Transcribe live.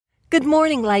Good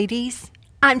morning, ladies.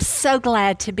 I'm so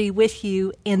glad to be with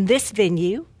you in this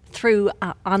venue through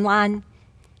online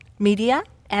media,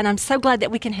 and I'm so glad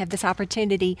that we can have this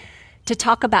opportunity to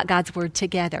talk about God's Word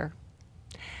together.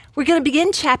 We're going to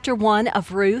begin chapter 1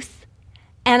 of Ruth,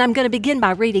 and I'm going to begin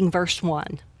by reading verse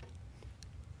 1.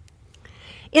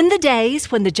 In the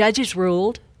days when the judges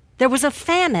ruled, there was a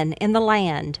famine in the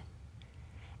land,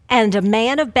 and a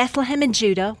man of Bethlehem in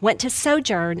Judah went to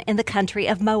sojourn in the country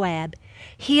of Moab,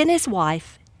 he and his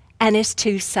wife and his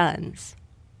 2 sons.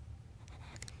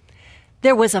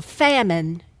 There was a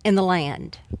famine in the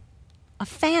land. A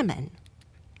famine.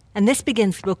 And this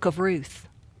begins the book of Ruth.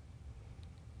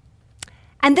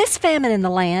 And this famine in the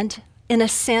land, in a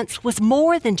sense, was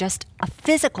more than just a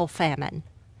physical famine.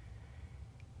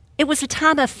 It was a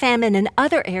time of famine in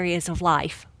other areas of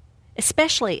life,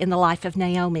 especially in the life of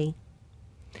Naomi.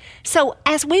 So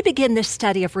as we begin this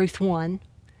study of Ruth 1,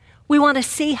 we want to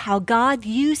see how God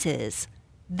uses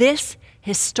this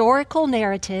historical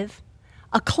narrative,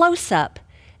 a close-up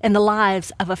in the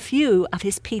lives of a few of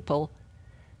his people,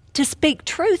 to speak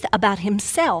truth about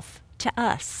himself to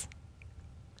us.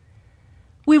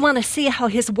 We want to see how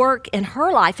his work in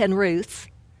her life and Ruth's,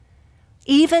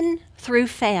 even through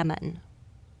famine,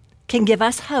 can give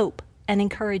us hope and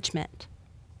encouragement.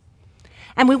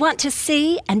 And we want to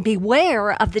see and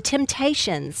beware of the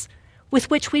temptations with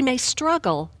which we may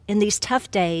struggle in these tough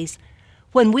days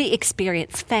when we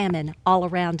experience famine all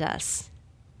around us.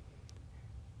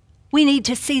 We need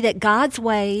to see that God's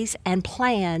ways and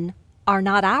plan are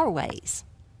not our ways,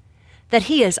 that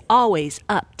he is always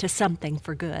up to something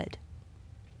for good.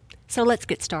 So let's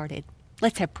get started.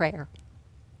 Let's have prayer.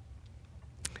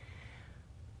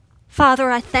 Father,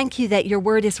 I thank you that your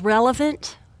word is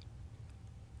relevant.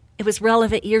 It was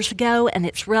relevant years ago, and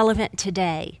it's relevant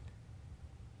today.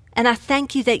 And I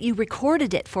thank you that you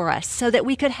recorded it for us so that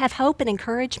we could have hope and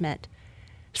encouragement,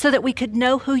 so that we could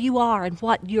know who you are and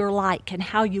what you're like and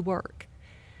how you work.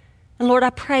 And Lord, I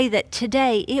pray that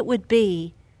today it would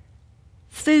be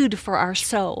food for our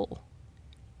soul,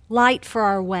 light for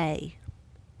our way,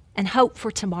 and hope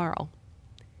for tomorrow.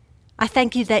 I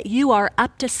thank you that you are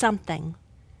up to something,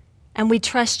 and we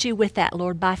trust you with that,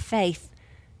 Lord, by faith,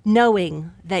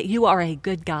 knowing that you are a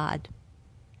good God.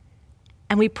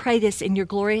 And we pray this in your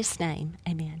glorious name.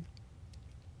 Amen.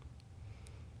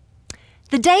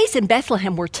 The days in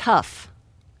Bethlehem were tough.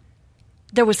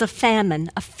 There was a famine,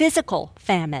 a physical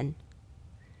famine.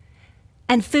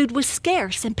 And food was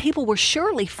scarce, and people were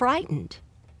surely frightened.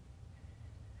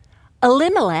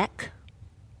 Elimelech,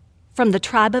 from the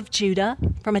tribe of Judah,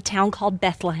 from a town called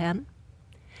Bethlehem,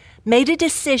 made a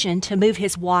decision to move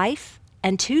his wife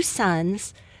and 2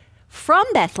 sons from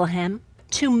Bethlehem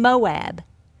to Moab,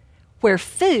 where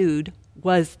food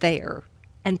was there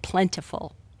and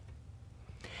plentiful.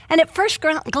 And at first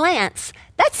glance,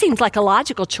 that seems like a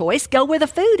logical choice. Go where the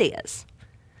food is.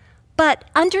 But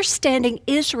understanding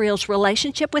Israel's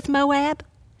relationship with Moab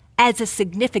adds a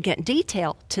significant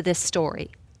detail to this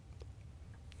story.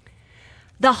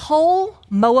 The whole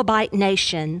Moabite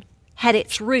nation had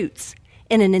its roots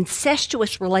in an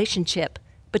incestuous relationship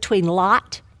between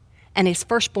Lot and his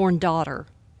firstborn daughter,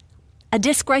 a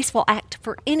disgraceful act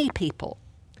for any people.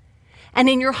 And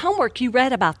in your homework, you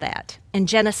read about that in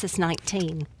Genesis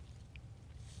 19.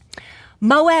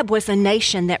 Moab was a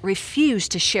nation that refused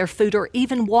to share food or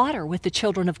even water with the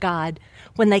children of God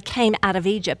when they came out of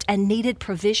Egypt and needed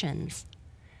provisions.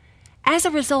 As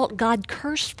a result, God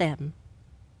cursed them.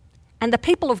 And the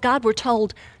people of God were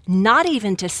told not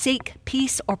even to seek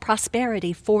peace or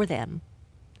prosperity for them.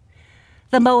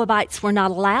 The Moabites were not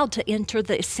allowed to enter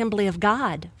the assembly of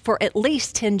God for at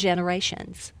least 10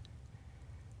 generations.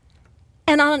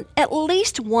 And on at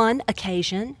least one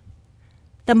occasion,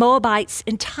 the Moabites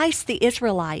enticed the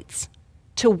Israelites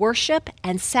to worship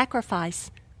and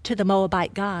sacrifice to the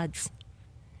Moabite gods.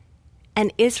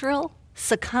 And Israel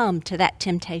succumbed to that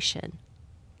temptation.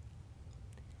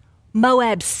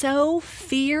 Moab so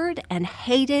feared and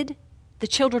hated the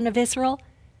children of Israel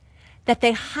that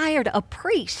they hired a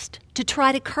priest to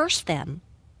try to curse them.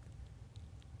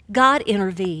 God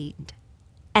intervened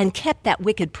and kept that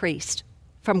wicked priest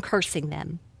from cursing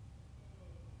them.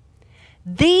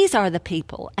 These are the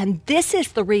people, and this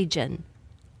is the region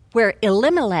where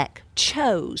Elimelech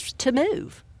chose to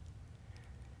move.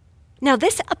 Now,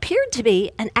 this appeared to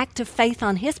be an act of faith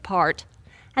on his part,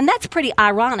 and that's pretty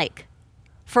ironic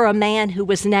for a man who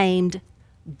was named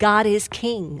God is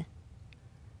King.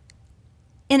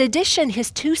 In addition,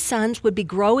 his 2 sons would be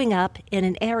growing up in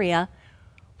an area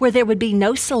where there would be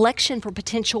no selection for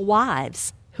potential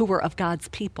wives who were of God's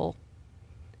people.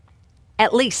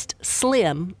 At least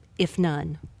slim, if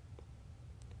none.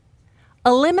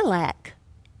 Elimelech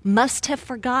must have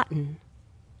forgotten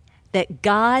that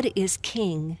God is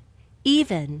king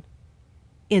even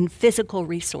in physical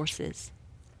resources.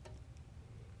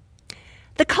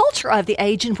 The culture of the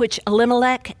age in which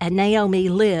Elimelech and Naomi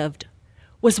lived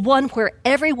was one where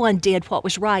everyone did what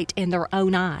was right in their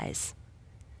own eyes.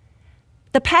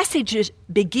 The passage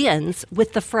begins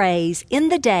with the phrase, "in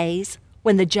the days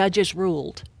when the judges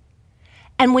ruled."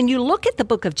 And when you look at the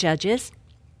book of Judges,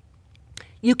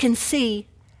 you can see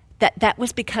that that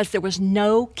was because there was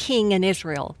no king in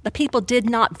Israel. The people did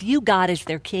not view God as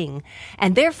their king,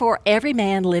 and therefore every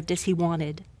man lived as he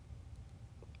wanted.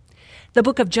 The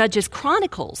book of Judges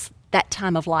chronicles that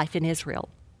time of life in Israel.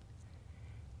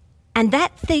 And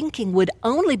that thinking would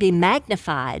only be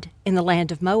magnified in the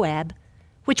land of Moab,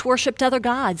 which worshipped other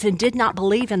gods and did not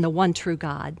believe in the one true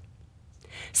God.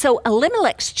 So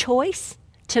Elimelech's choice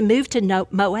to move to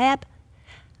Moab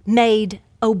made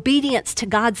obedience to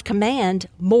God's command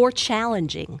more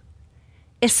challenging,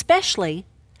 especially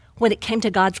when it came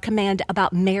to God's command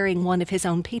about marrying one of his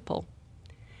own people.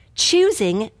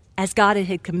 Choosing, as God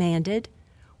had commanded,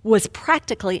 was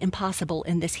practically impossible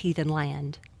in this heathen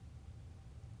land.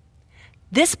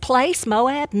 This place,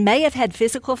 Moab, may have had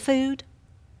physical food,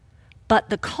 but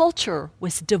the culture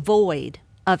was devoid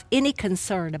of any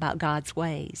concern about God's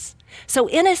ways. So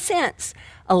in a sense,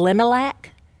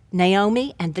 Elimelech,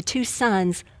 Naomi, and the two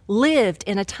sons lived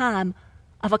in a time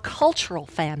of a cultural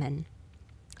famine.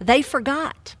 They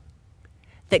forgot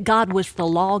that God was the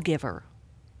lawgiver,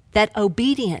 that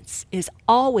obedience is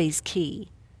always key,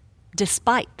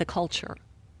 despite the culture.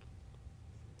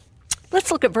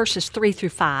 Let's look at verses 3 through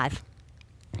 5.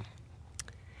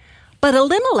 But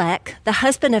Elimelech, the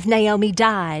husband of Naomi,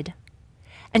 died,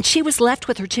 and she was left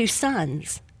with her two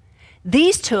sons.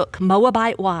 These took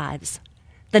Moabite wives.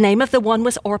 The name of the one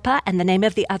was Orpah, and the name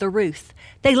of the other Ruth.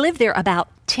 They lived there about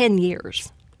 10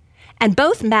 years. And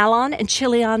both Mahlon and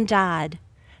Chilion died,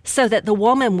 so that the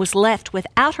woman was left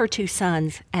without her two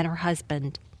sons and her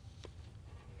husband.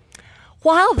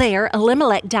 While there,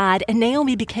 Elimelech died, and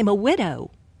Naomi became a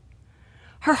widow.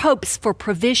 Her hopes for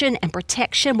provision and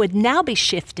protection would now be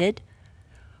shifted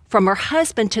from her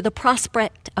husband to the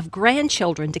prospect of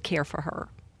grandchildren to care for her.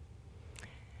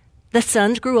 The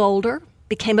sons grew older,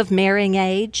 became of marrying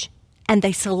age, and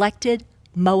they selected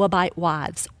Moabite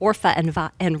wives, Orpah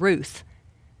and Ruth.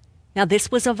 Now,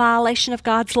 this was a violation of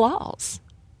God's laws.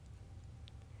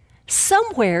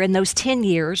 Somewhere in those 10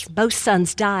 years, both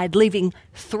sons died, leaving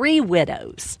 3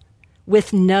 widows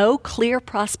with no clear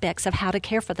prospects of how to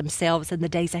care for themselves in the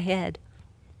days ahead.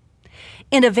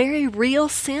 In a very real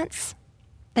sense,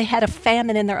 they had a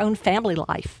famine in their own family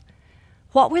life.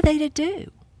 What were they to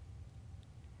do?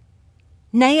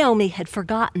 Naomi had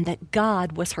forgotten that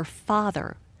God was her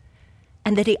father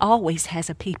and that he always has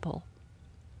a people.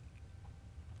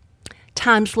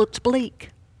 Times looked bleak.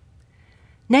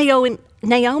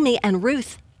 Naomi and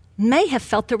Ruth may have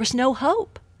felt there was no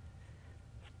hope.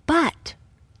 But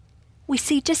we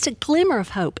see just a glimmer of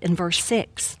hope in verse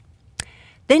 6.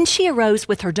 Then she arose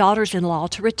with her daughters-in-law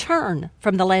to return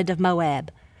from the land of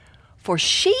Moab, for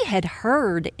she had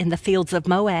heard in the fields of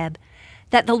Moab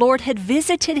that the Lord had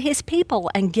visited his people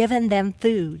and given them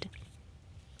food.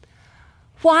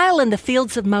 While in the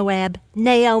fields of Moab,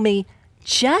 Naomi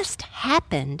just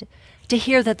happened to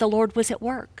hear that the Lord was at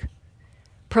work,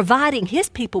 providing his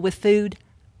people with food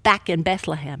back in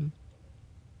Bethlehem.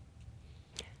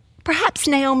 Perhaps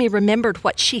Naomi remembered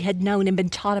what she had known and been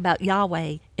taught about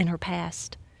Yahweh in her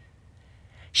past.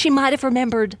 She might have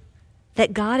remembered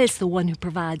that God is the one who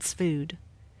provides food,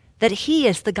 that he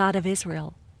is the God of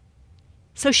Israel.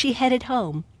 So she headed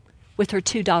home with her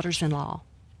 2 daughters-in-law.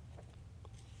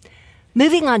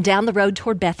 Moving on down the road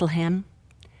toward Bethlehem,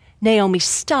 Naomi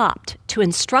stopped to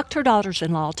instruct her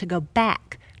daughters-in-law to go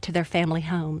back to their family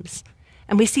homes.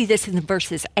 And we see this in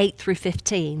verses 8 through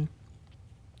 15.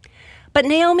 But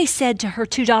Naomi said to her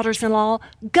 2 daughters-in-law,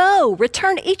 "Go,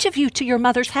 return each of you to your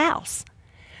mother's house.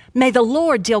 May the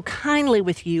Lord deal kindly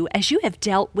with you as you have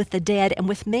dealt with the dead and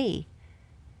with me.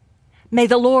 May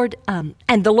the Lord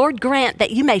grant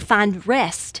that you may find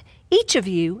rest, each of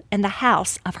you, in the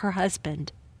house of her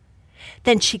husband."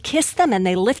 Then she kissed them, and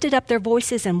they lifted up their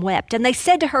voices and wept. And they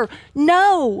said to her,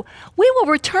 "No, we will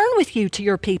return with you to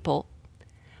your people."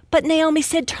 But Naomi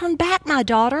said, "Turn back, my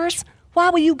daughters. Why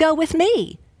will you go with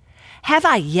me? Have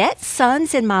I yet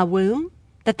sons in my womb,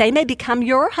 that they may become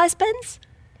your husbands?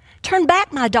 Turn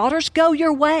back, my daughters, go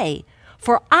your way,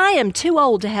 for I am too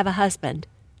old to have a husband.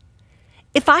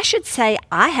 If I should say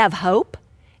I have hope,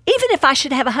 even if I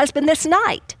should have a husband this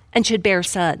night and should bear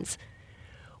sons,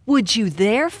 would you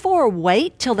therefore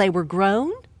wait till they were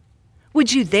grown?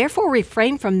 Would you therefore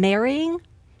refrain from marrying?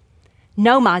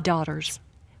 No, my daughters,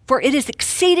 for it is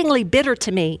exceedingly bitter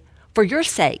to me, for your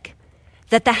sake,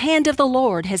 that the hand of the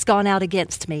Lord has gone out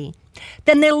against me.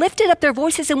 Then they lifted up their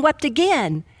voices and wept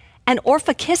again. And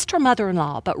Orpah kissed her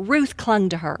mother-in-law, but Ruth clung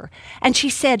to her. And she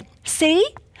said, "See,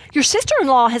 your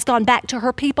sister-in-law has gone back to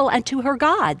her people and to her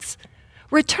gods.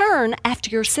 Return after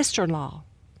your sister-in-law."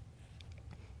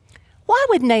 Why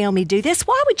would Naomi do this?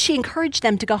 Why would she encourage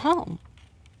them to go home?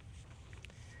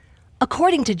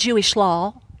 According to Jewish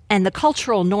law and the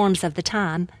cultural norms of the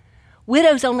time,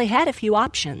 widows only had a few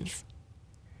options: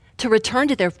 to return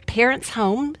to their parents'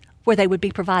 home where they would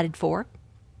be provided for,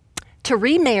 to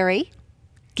remarry,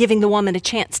 giving the woman a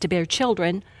chance to bear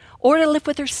children, or to live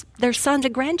with their sons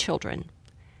and grandchildren.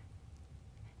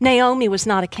 Naomi was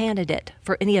not a candidate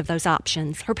for any of those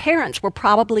options. Her parents were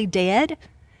probably dead,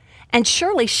 and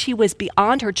surely she was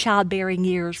beyond her childbearing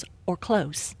years or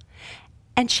close,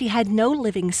 and she had no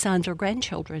living sons or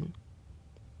grandchildren.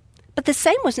 But the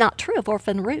same was not true of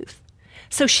orphan Ruth,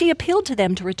 so she appealed to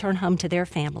them to return home to their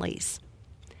families.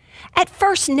 At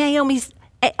first, Naomi's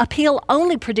appeal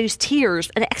only produced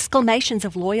tears and exclamations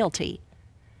of loyalty.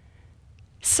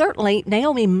 Certainly,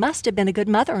 Naomi must have been a good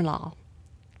mother-in-law.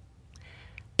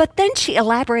 But then she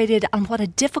elaborated on what a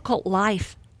difficult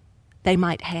life they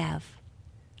might have.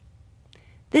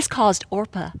 This caused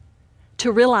Orpah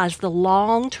to realize the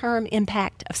long-term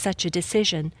impact of such a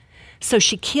decision, so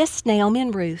she kissed Naomi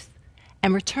and Ruth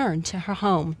and returned to her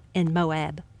home in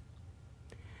Moab.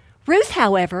 Ruth,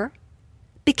 however,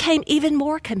 became even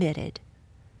more committed.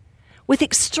 With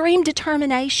extreme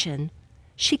determination,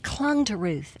 she clung to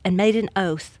Ruth and made an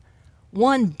oath,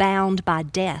 one bound by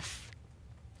death.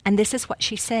 And this is what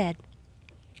she said: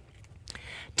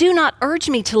 "Do not urge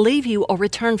me to leave you or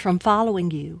return from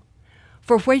following you.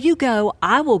 For where you go,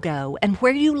 I will go, and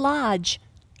where you lodge,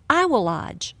 I will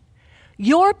lodge.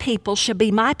 Your people shall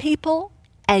be my people,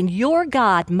 and your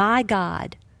God my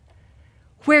God.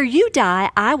 Where you die,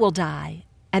 I will die,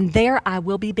 and there I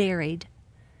will be buried.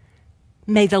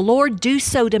 May the Lord do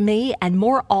so to me, and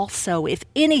more also, if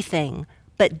anything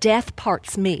but death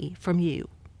parts me from you."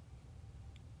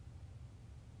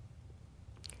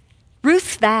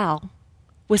 Ruth's vow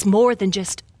was more than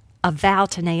just a vow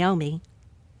to Naomi.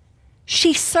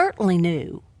 She certainly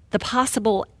knew the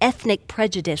possible ethnic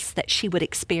prejudice that she would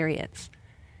experience.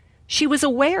 She was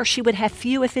aware she would have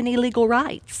few, if any, legal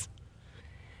rights.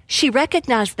 She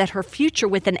recognized that her future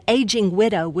with an aging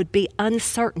widow would be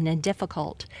uncertain and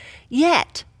difficult.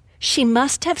 Yet, she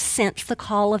must have sensed the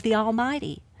call of the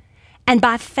Almighty, and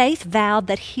by faith vowed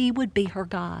that He would be her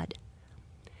God.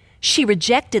 She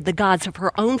rejected the gods of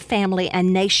her own family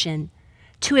and nation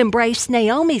to embrace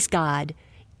Naomi's God,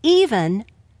 even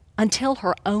until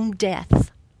her own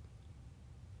death.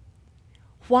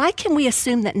 Why can we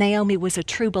assume that Naomi was a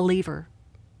true believer?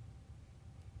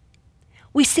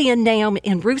 We see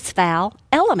in Ruth's vow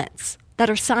elements that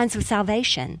are signs of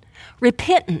salvation: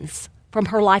 repentance from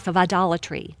her life of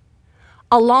idolatry,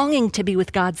 a longing to be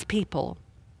with God's people,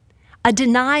 a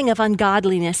denying of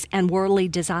ungodliness and worldly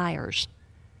desires,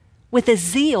 with a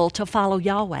zeal to follow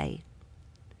Yahweh.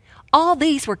 All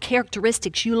these were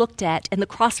characteristics you looked at in the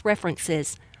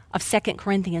cross-references of 2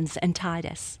 Corinthians and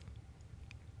Titus.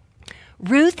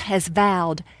 Ruth has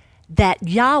vowed that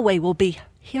Yahweh will be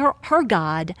her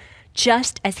God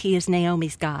just as He is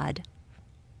Naomi's God.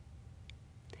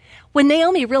 When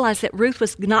Naomi realized that Ruth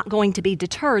was not going to be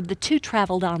deterred, the two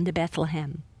traveled on to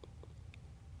Bethlehem.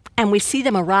 And we see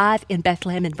them arrive in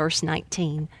Bethlehem in verse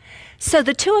 19. So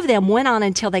the two of them went on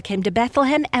until they came to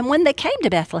Bethlehem, and when they came to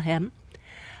Bethlehem,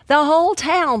 the whole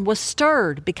town was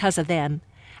stirred because of them.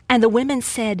 And the women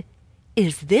said,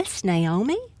 "Is this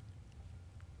Naomi?"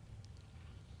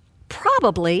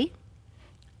 Probably,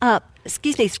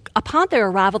 upon their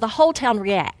arrival, the whole town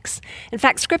reacts. In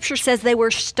fact, Scripture says they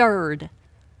were stirred.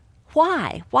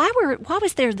 Why? Why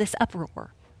was there this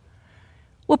uproar?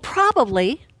 Well,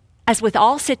 probably, as with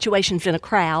all situations in a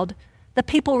crowd, the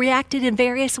people reacted in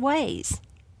various ways.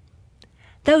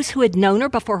 Those who had known her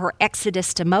before her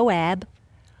exodus to Moab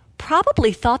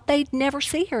probably thought they'd never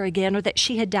see her again or that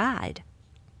she had died.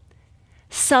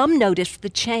 Some noticed the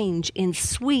change in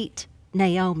sweet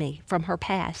Naomi from her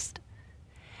past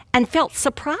and felt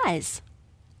surprise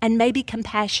and maybe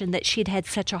compassion that she'd had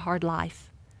such a hard life.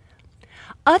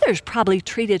 Others probably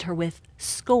treated her with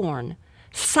scorn,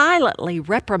 silently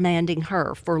reprimanding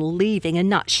her for leaving and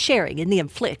not sharing in the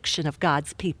affliction of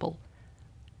God's people.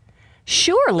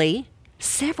 Surely,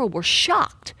 several were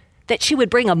shocked that she would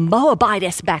bring a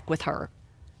Moabitess back with her.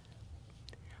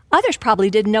 Others probably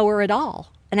didn't know her at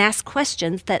all and asked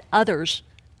questions that others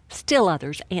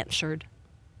answered.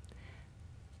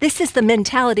 This is the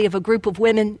mentality of a group of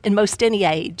women in most any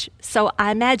age, so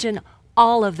I imagine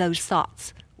all of those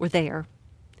thoughts were there.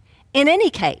 In any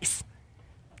case,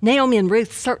 Naomi and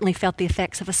Ruth certainly felt the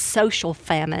effects of a social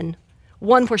famine,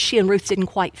 one where she and Ruth didn't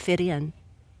quite fit in.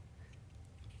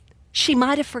 She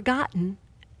might have forgotten,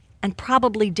 and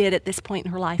probably did at this point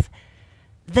in her life,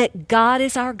 that God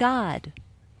is our God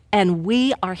and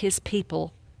we are his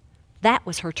people. That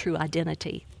was her true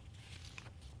identity.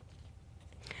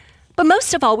 But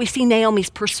most of all, we see Naomi's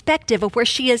perspective of where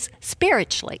she is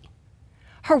spiritually.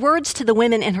 Her words to the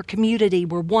women in her community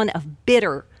were one of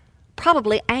bitter,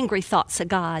 probably angry thoughts of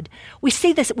God. We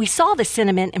saw this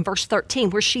sentiment in verse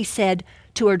 13 where she said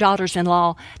to her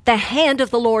daughters-in-law, "The hand of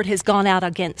the Lord has gone out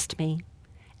against me."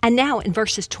 And now in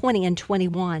verses 20 and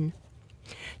 21,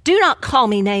 "Do not call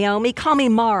me Naomi, call me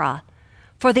Mara,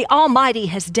 for the Almighty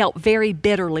has dealt very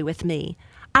bitterly with me.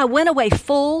 I went away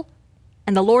full,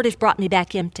 and the Lord has brought me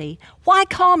back empty. Why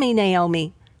call me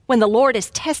Naomi when the Lord has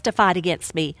testified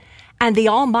against me, and the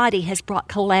Almighty has brought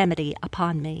calamity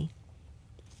upon me?"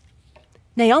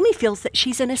 Naomi feels that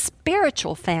she's in a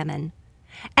spiritual famine.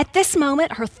 At this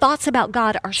moment, her thoughts about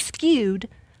God are skewed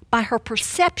by her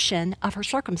perception of her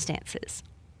circumstances.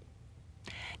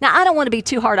 Now, I don't want to be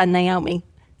too hard on Naomi,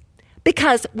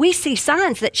 because we see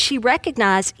signs that she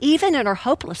recognized, even in her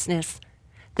hopelessness,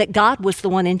 that God was the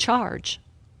one in charge.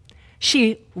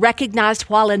 She recognized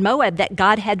while in Moab that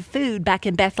God had food back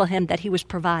in Bethlehem that he was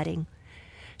providing.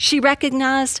 She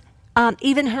recognized,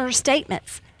 even in her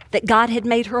statements, that God had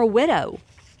made her a widow,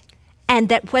 and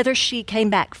that whether she came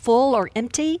back full or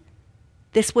empty,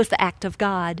 this was the act of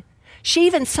God. She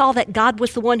even saw that God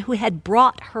was the one who had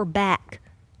brought her back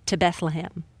to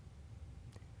Bethlehem.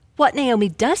 What Naomi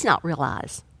does not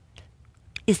realize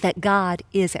is that God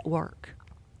is at work.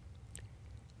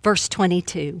 Verse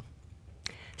 22,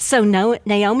 "So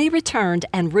Naomi returned,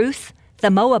 and Ruth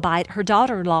the Moabite, her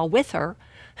daughter-in-law, with her,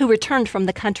 who returned from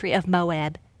the country of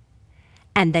Moab.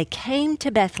 And they came to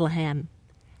Bethlehem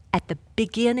at the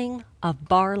beginning of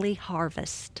barley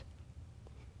harvest."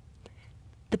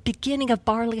 The beginning of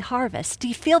barley harvest. Do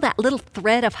you feel that little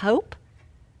thread of hope?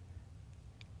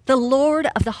 The Lord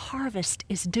of the harvest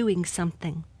is doing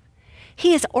something.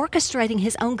 He is orchestrating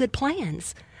his own good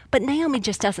plans, but Naomi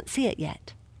just doesn't see it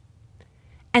yet.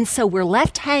 And so we're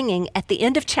left hanging at the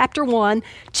end of chapter 1,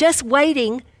 just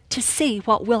waiting to see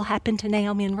what will happen to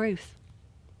Naomi and Ruth.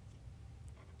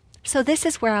 So this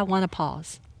is where I want to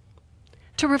pause,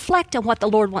 to reflect on what the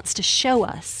Lord wants to show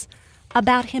us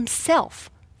about himself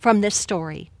from this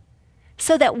story,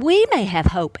 so that we may have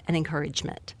hope and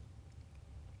encouragement.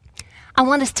 I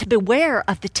want us to beware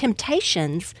of the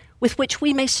temptations with which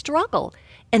we may struggle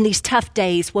in these tough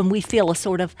days when we feel a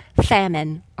sort of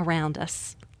famine around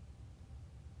us.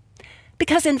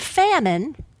 Because in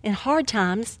famine, in hard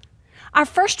times, our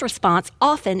first response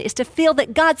often is to feel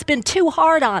that God's been too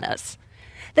hard on us,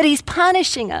 that he's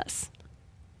punishing us,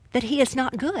 that he is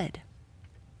not good.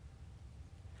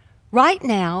 Right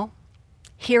now,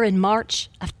 here in March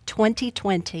of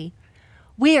 2020,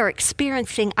 we are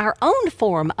experiencing our own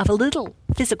form of a little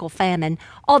physical famine,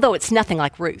 although it's nothing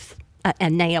like Ruth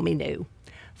and Naomi knew.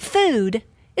 Food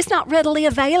is not readily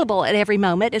available at every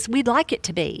moment as we'd like it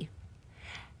to be.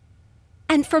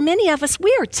 And for many of us,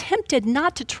 we are tempted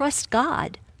not to trust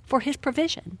God for his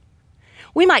provision.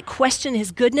 We might question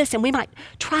his goodness, and we might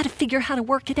try to figure how to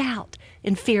work it out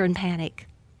in fear and panic.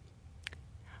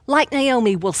 Like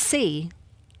Naomi will see,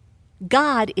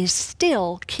 God is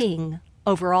still king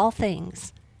over all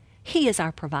things. He is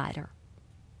our provider.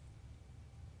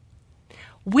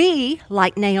 We,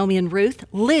 like Naomi and Ruth,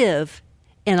 live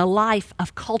in a life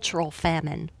of cultural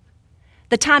famine.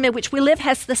 The time in which we live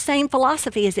has the same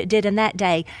philosophy as it did in that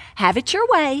day. Have it your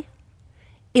way.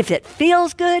 If it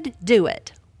feels good, do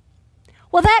it.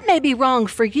 Well, that may be wrong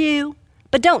for you,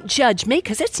 but don't judge me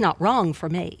because it's not wrong for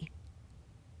me.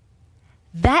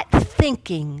 That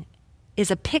thinking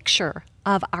is a picture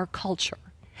of our culture.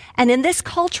 And in this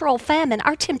cultural famine,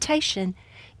 our temptation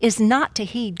is not to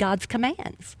heed God's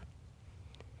commands.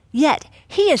 Yet,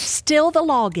 he is still the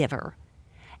lawgiver,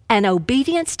 and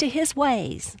obedience to his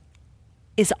ways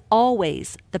is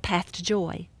always the path to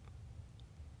joy.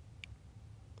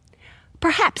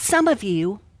 Perhaps some of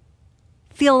you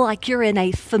feel like you're in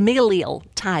a familial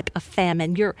type of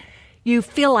famine. You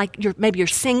feel like maybe you're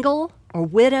single or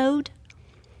widowed.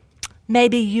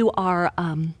 Maybe you are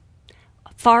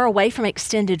far away from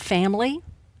extended family,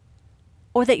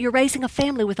 or that you're raising a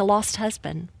family with a lost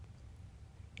husband.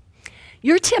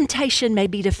 Your temptation may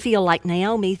be to feel like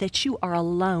Naomi, that you are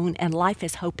alone and life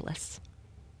is hopeless.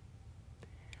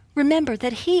 Remember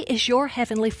that he is your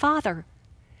heavenly Father.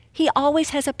 He always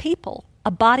has a people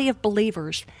a body of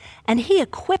believers, and he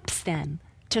equips them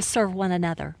to serve one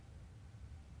another.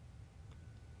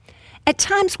 At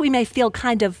times we may feel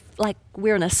kind of like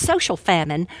we're in a social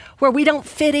famine where we don't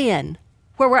fit in,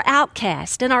 where we're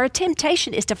outcast, and our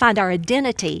temptation is to find our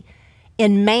identity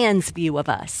in man's view of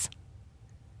us.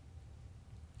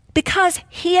 Because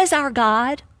he is our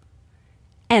God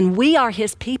and we are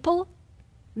his people,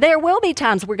 there will be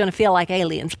times we're going to feel like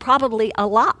aliens, probably a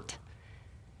lot.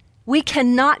 We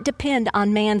cannot depend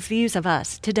on man's views of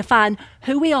us to define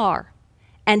who we are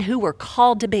and who we're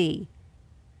called to be.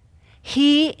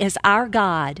 He is our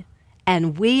God,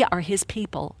 and we are his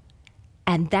people,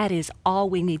 and that is all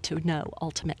we need to know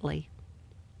ultimately.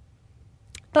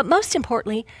 But most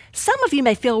importantly, some of you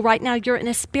may feel right now you're in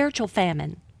a spiritual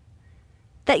famine,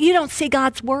 that you don't see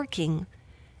God's working,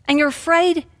 and you're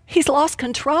afraid he's lost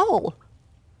control.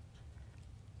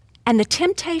 And the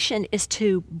temptation is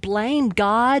to blame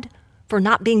God for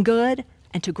not being good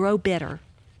and to grow bitter.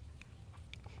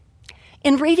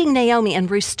 In reading Naomi and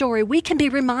Ruth's story, we can be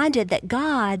reminded that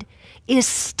God is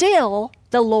still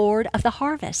the Lord of the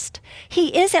harvest.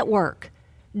 He is at work,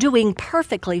 doing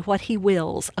perfectly what he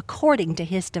wills according to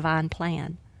his divine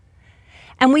plan.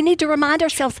 And we need to remind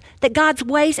ourselves that God's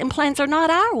ways and plans are not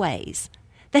our ways,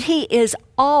 that he is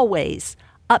always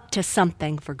up to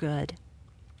something for good.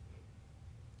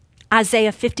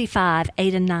 Isaiah 55,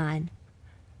 8 and 9.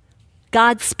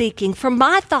 God speaking, "For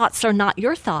my thoughts are not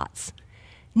your thoughts,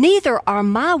 neither are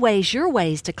my ways your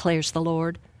ways, declares the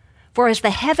Lord. For as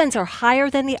the heavens are higher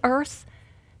than the earth,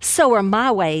 so are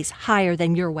my ways higher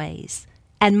than your ways,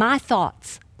 and my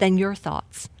thoughts than your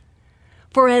thoughts.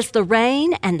 For as the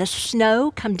rain and the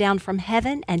snow come down from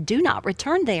heaven and do not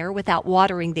return there without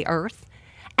watering the earth,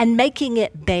 and making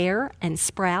it bear and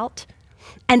sprout,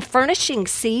 and furnishing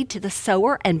seed to the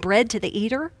sower and bread to the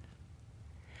eater,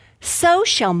 so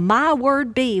shall my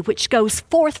word be which goes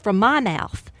forth from my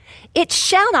mouth. It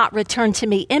shall not return to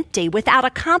me empty, without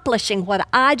accomplishing what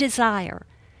I desire,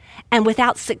 and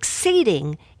without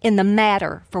succeeding in the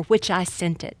matter for which I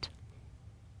sent it."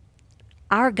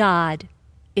 Our God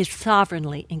is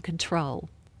sovereignly in control,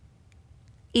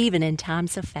 even in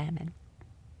times of famine.